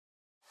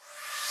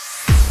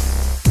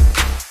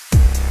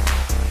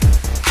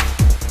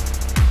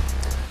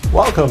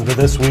Welcome to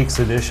this week's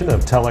edition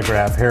of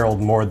Telegraph Herald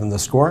More Than the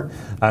Score.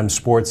 I'm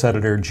sports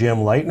editor Jim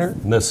Leitner,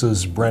 and this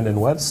is Brenden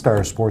West,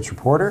 our sports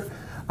reporter.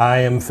 I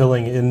am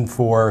filling in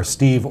for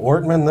Steve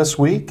Ortman this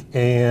week,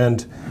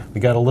 and we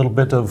got a little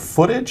bit of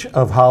footage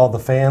of how the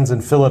fans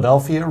in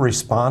Philadelphia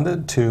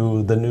responded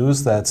to the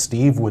news that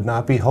Steve would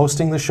not be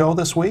hosting the show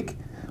this week.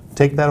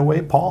 Take that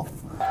away, Paul.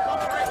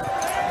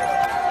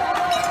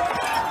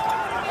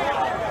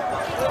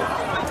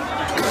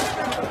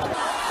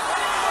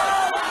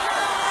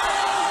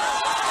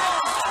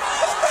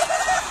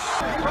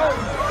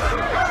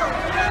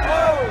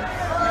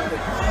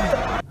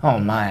 Oh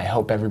my, I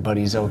hope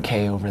everybody's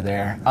okay over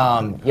there.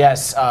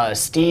 Yes,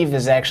 Steve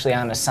is actually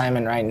on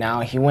assignment right now.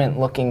 He went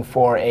looking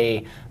for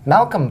a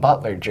Malcolm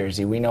Butler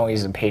jersey. We know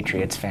he's a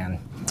Patriots fan.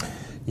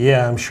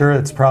 Yeah, I'm sure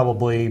it's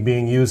probably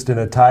being used in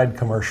a Tide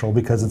commercial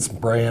because it's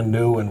brand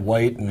new and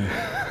white and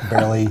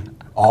barely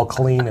all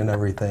clean and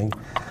everything.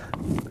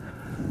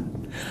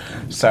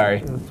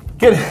 Sorry.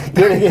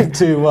 Getting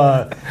into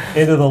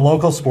the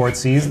local sports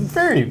season,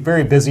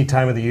 very busy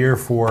time of the year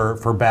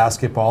for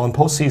basketball, and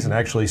postseason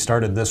actually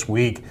started this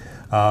week.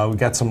 We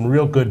got some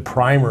real good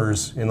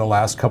primers in the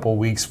last couple of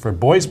weeks for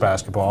boys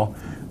basketball,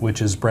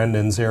 which is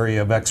Brendan's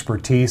area of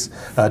expertise.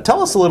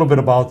 Tell us a little bit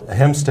about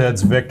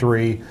Hempstead's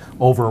victory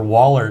over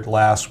Wahlert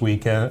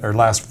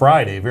last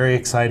Friday. Very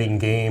exciting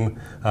game.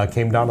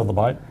 Came down to the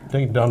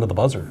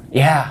buzzer.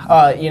 Yeah,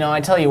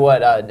 I tell you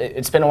what,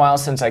 it's been a while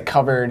since I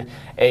covered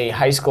a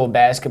high school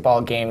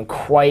basketball game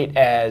quite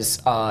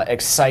as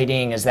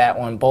exciting as that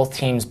one. Both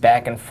teams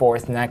back and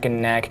forth, neck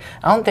and neck.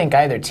 I don't think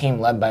either team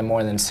led by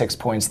more than 6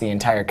 points the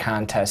entire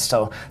contest,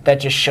 so that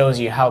just shows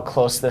you how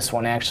close this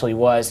one actually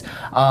was.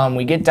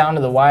 We get down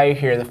to the wire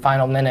here, the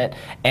final minute,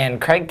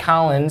 and Craig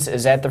Collins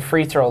is at the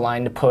free throw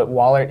line to put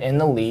Wahlert in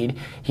the lead.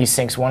 He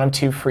sinks one of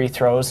two free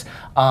throws,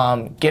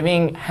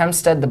 giving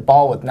Hempstead the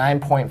ball with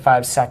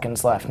 9.5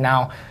 seconds left.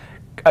 Now,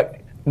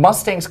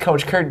 Mustangs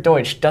coach Kurt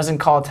Deutsch doesn't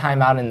call a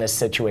timeout in this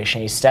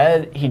situation.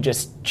 Instead, he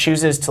just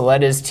chooses to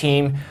let his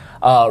team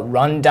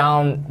run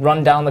down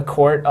the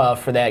court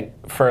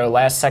for a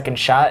last second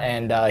shot,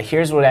 and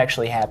here's what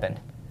actually happened.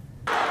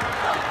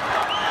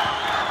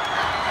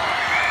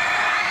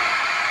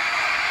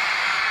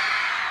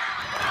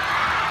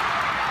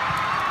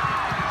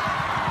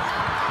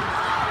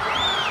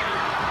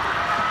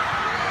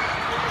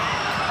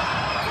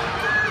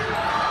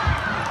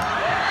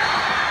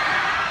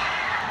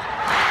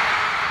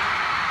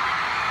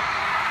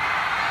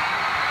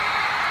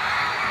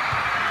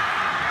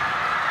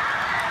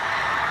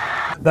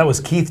 That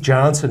was Keith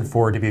Johnson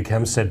for Dubuque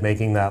Hempstead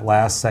making that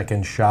last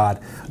second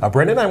shot.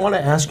 Brendan, I want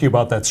to ask you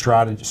about that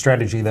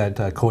strategy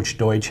that Coach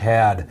Deutsch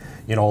had.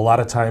 You know, a lot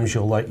of times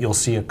you'll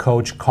see a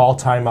coach call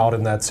timeout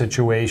in that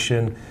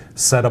situation,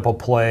 set up a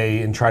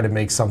play, and try to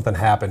make something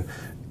happen.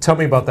 Tell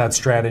me about that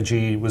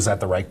strategy. Was that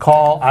the right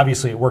call?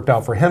 Obviously, it worked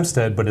out for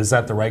Hempstead, but is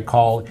that the right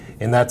call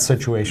in that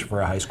situation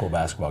for a high school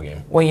basketball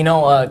game?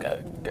 Well,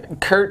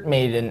 Kurt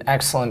made an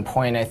excellent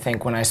point, I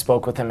think, when I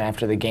spoke with him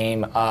after the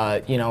game.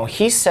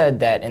 He said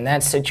that in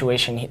that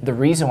situation, the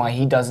reason why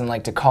he doesn't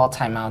like to call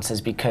timeouts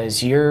is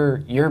because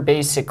you're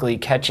basically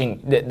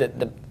catching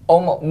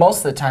most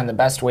of the time, the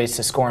best ways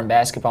to score in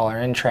basketball are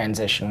in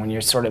transition, when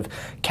you're sort of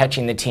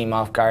catching the team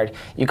off guard.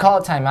 You call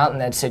a timeout in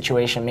that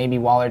situation, maybe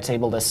Wahlert's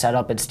able to set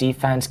up its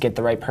defense, get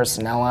the right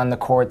personnel on the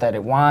court that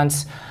it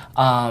wants.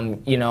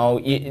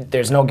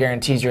 There's no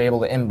guarantees you're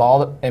able to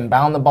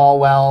inbound the ball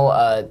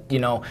well.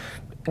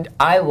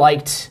 I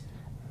liked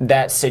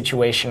that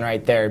situation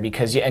right there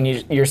because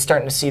you're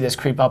starting to see this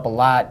creep up a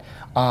lot.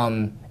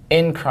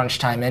 In crunch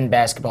time in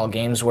basketball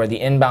games, where the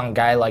inbound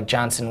guy like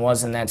Johnson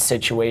was in that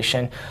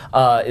situation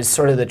is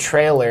sort of the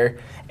trailer,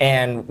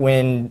 and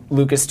when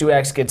Lucas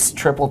Duax gets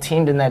triple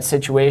teamed in that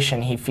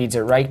situation, he feeds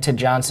it right to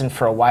Johnson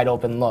for a wide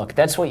open look.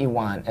 That's what you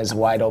want, as a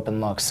wide open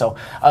look. So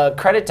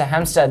credit to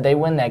Hempstead, they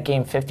win that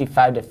game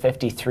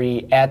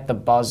 55-53 at the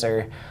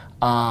buzzer.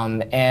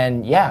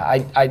 And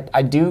yeah,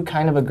 I do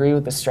kind of agree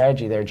with the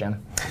strategy there,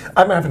 Jim.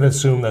 I'm having to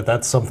assume that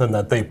that's something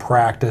that they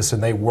practice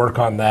and they work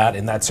on that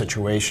in that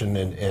situation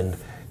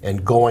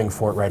and going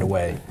for it right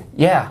away.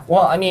 Yeah,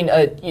 well, I mean,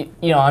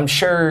 I'm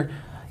sure,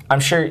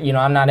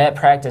 I'm not at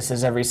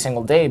practices every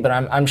single day, but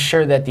I'm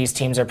sure that these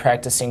teams are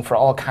practicing for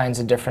all kinds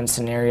of different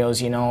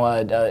scenarios,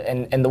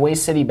 and the way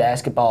city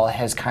basketball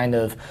has kind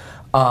of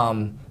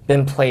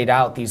been played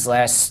out these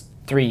last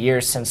 3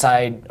 years since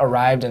I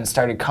arrived and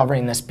started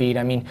covering this beat.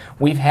 I mean,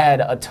 we've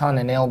had a ton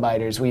of nail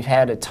biters. We've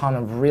had a ton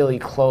of really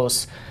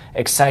close,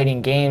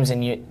 exciting games,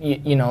 and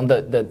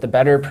the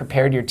better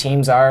prepared your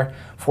teams are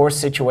for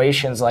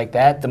situations like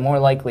that, the more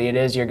likely it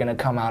is you're going to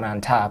come out on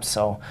top.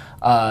 So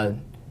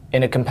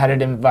in a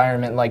competitive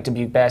environment like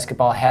Dubuque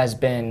basketball has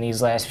been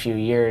these last few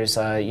years,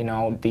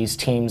 these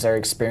teams are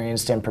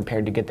experienced and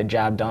prepared to get the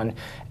job done,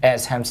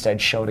 as Hempstead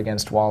showed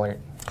against Wahlert.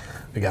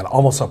 We got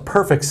almost a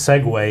perfect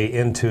segue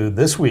into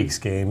this week's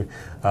game.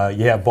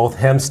 You have both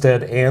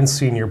Hempstead and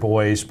senior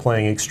boys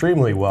playing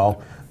extremely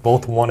well.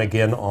 Both won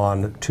again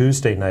on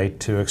Tuesday night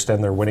to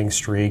extend their winning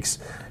streaks,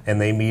 and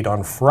they meet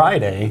on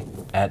Friday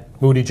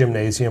at Moody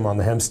Gymnasium on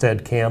the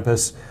Hempstead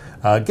campus.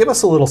 Give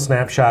us a little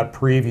snapshot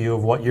preview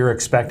of what you're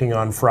expecting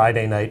on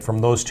Friday night from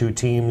those two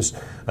teams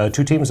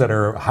that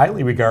are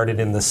highly regarded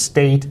in the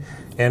state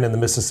and in the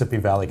Mississippi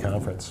Valley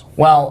Conference.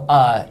 Well,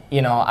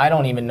 I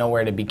don't even know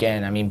where to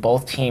begin. I mean,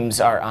 both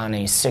teams are on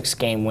a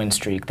 6-game win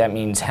streak. That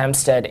means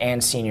Hempstead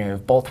and Senior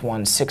have both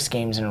won 6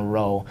 games in a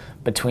row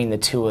between the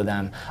two of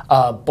them.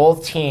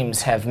 Both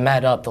teams have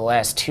met up the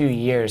last 2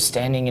 years,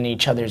 standing in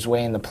each other's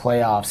way in the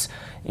playoffs.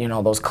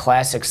 Those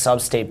classic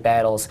sub-state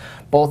battles.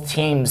 Both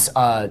teams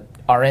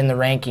are in the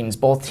rankings.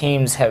 Both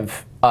teams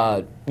have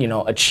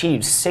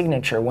achieved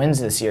signature wins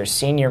this year.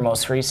 Senior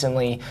most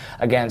recently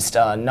against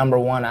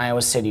 #1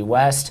 Iowa City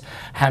West.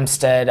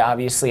 Hempstead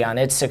obviously on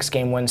its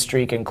 6-game win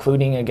streak,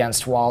 including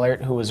against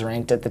Wahlert, who was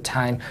ranked at the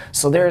time.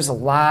 So there's a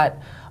lot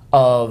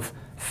of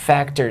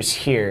factors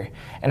here.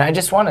 And I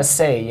just want to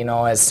say,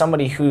 as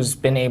somebody who's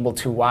been able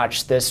to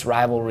watch this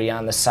rivalry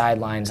on the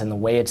sidelines and the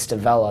way it's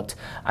developed,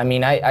 I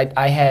mean,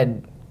 I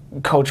had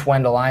Coach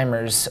Wendell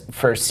Eimers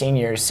for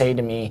Senior say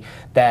to me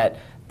that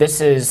this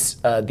is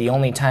the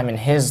only time in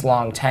his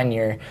long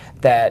tenure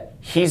that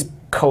he's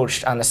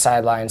coached on the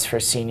sidelines for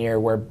Senior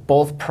where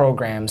both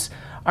programs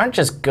aren't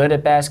just good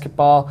at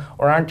basketball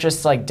or aren't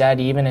just like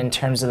dead even in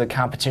terms of the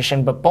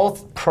competition, but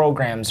both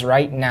programs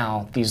right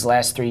now, these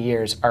last 3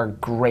 years, are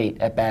great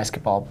at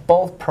basketball.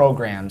 Both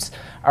programs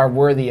are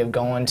worthy of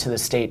going to the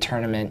state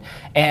tournament.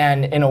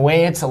 And in a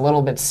way, it's a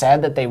little bit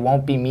sad that they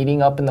won't be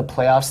meeting up in the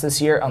playoffs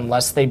this year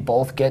unless they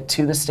both get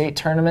to the state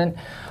tournament.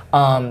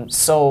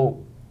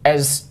 So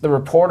as a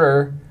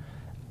reporter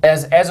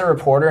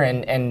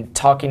and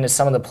talking to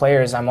some of the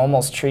players, I'm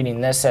almost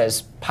treating this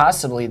as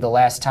possibly the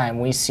last time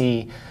we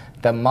see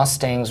the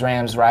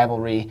Mustangs-Rams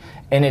rivalry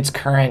in its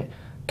current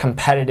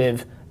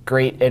competitive,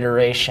 great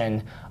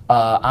iteration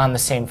on the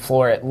same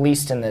floor, at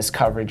least in this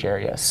coverage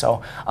area.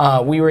 So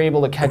we were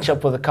able to catch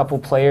up with a couple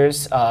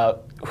players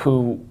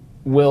who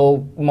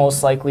will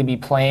most likely be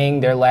playing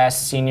their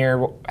last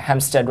Senior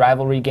Hempstead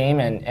rivalry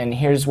game, and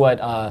here's what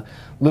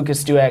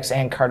Lucas Duax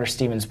and Carter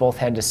Stevens both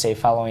had to say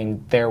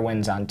following their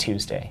wins on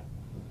Tuesday.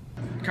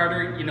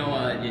 Carter,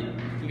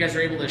 you guys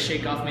were able to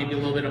shake off maybe a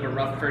little bit of a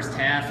rough first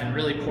half and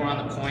really pour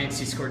on the points.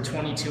 You scored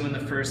 22 in the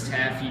first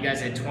half. You guys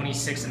had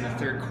 26 in the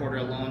third quarter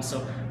alone. So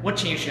what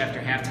changed after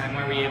halftime?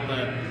 Why were you able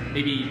to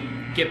maybe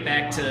get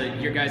back to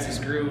your guys'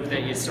 groove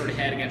that you sort of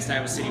had against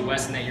Iowa City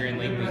West and that you're in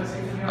league with?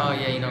 Oh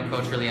yeah,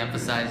 Coach really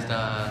emphasized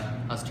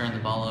us turning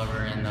the ball over,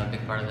 and a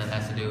big part of that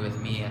has to do with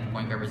me at the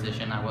point guard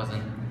position. I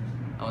wasn't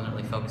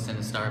really focused in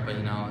the start, but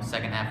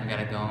second half we got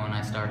it going.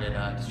 I started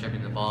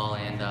distributing the ball,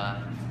 and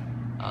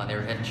they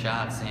were hitting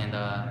shots. And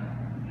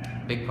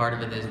big part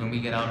of it is when we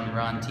get out and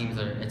run,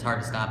 it's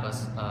hard to stop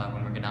us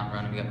when we're getting out and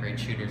running. We got great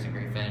shooters and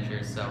great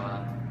finishers, so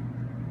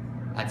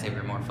I'd say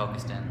we're more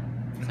focused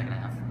in the second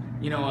half.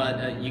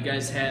 You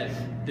guys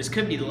this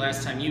could be the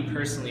last time you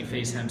personally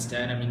face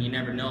Hempstead. I mean, you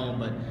never know,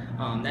 but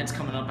that's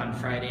coming up on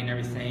Friday and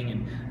everything.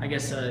 And I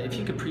guess if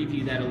you could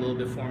preview that a little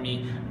bit for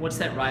me, what's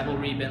that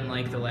rivalry been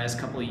like the last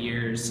couple of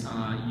years?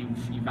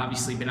 You've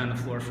obviously been on the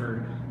floor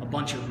for a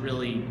bunch of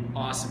really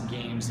awesome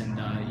games, and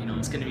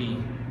it's going to be.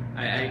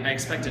 I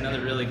expect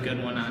another really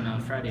good one on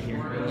Friday here.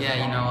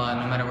 Yeah,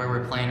 no matter where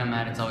we're playing them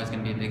at, it's always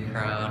going to be a big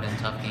crowd and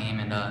tough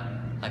game. And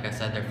like I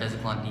said, they're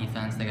physical on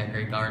defense. They got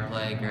great guard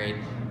play, great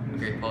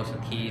post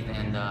with Keith,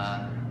 and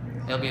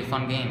it'll be a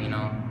fun game.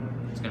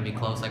 It's going to be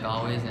close like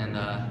always, and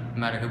no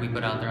matter who we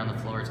put out there on the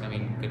floor, it's going to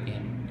be a good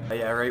game.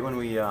 Yeah, right when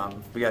we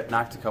got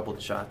knocked a couple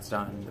of shots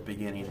down in the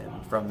beginning,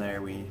 and from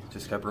there we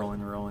just kept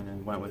rolling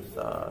and went with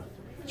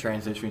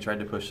transition. We tried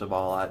to push the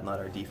ball out and let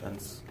our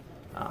defense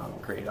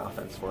create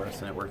offense for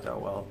us, and it worked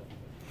out well.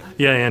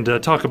 Yeah,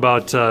 and talk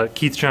about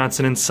Keith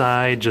Johnson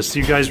inside. Just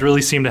you guys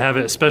really seem to have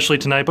it, especially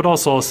tonight, but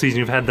also all season.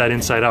 You've had that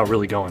inside out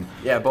really going.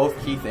 Yeah,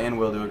 both Keith and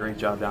Will do a great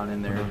job down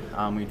in there.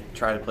 We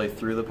try to play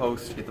through the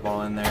post, get the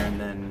ball in there, and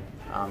then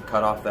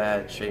cut off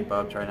that, shape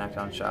up, try to knock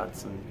down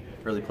shots, and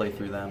really play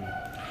through them.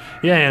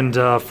 Yeah,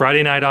 and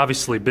Friday night,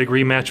 obviously, big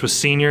rematch with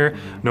Senior.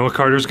 Noah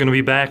Carter's going to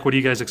be back. What are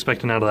you guys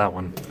expecting out of that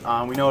one?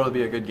 We know it'll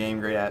be a good game,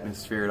 great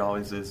atmosphere. It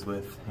always is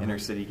with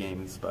inter-city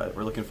games, but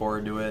we're looking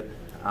forward to it.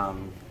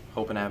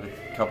 Hoping to have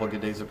a couple of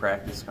good days of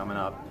practice coming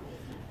up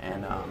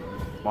and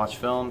watch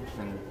film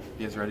and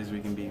be as ready as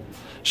we can be.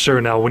 Sure.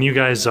 Now, when you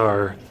guys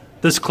are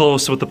this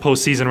close with the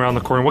postseason around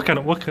the corner,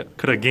 what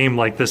could a game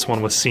like this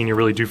one with Senior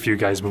really do for you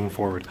guys moving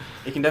forward?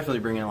 It can definitely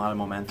bring in a lot of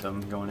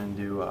momentum going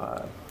into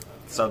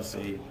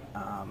sub-state,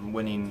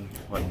 winning,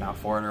 now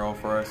 4 in a row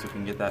for us. If we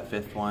can get that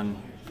 5th one,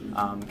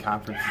 the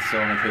conference is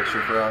still in the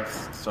picture for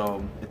us,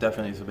 so it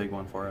definitely is a big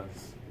one for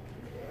us.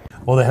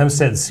 Well, the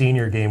Hempstead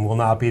Senior game will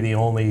not be the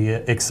only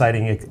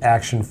exciting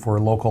action for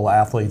local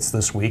athletes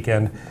this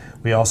weekend.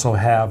 We also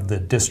have the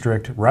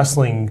district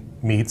wrestling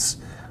meets,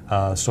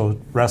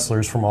 so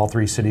wrestlers from all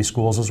 3 city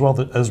schools, as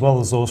well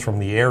as those from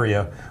the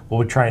area,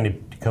 will be trying to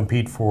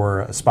compete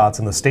for spots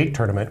in the state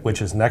tournament, which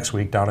is next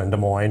week down in Des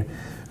Moines.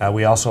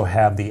 We also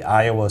have the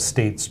Iowa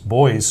State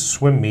boys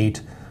swim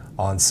meet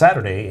on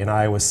Saturday in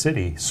Iowa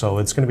City. So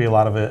it's going to be a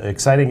lot of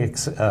exciting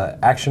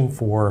action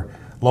for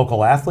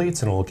local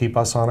athletes, and it will keep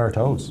us on our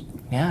toes.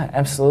 Yeah,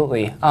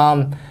 absolutely.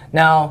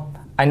 Now,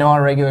 I know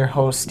our regular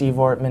host, Steve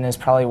Ortman, is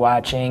probably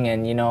watching,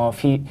 and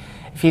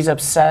if he's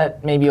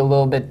upset, maybe a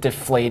little bit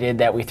deflated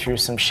that we threw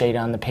some shade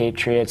on the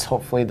Patriots,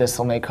 hopefully this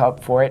will make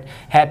up for it.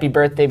 Happy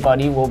birthday,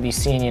 buddy. We'll be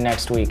seeing you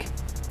next week.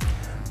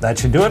 That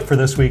should do it for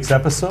this week's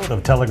episode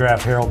of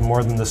Telegraph Herald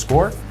More Than the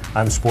Score.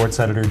 I'm sports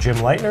editor Jim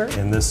Leitner,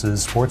 and this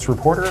is sports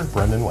reporter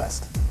Brenden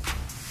West.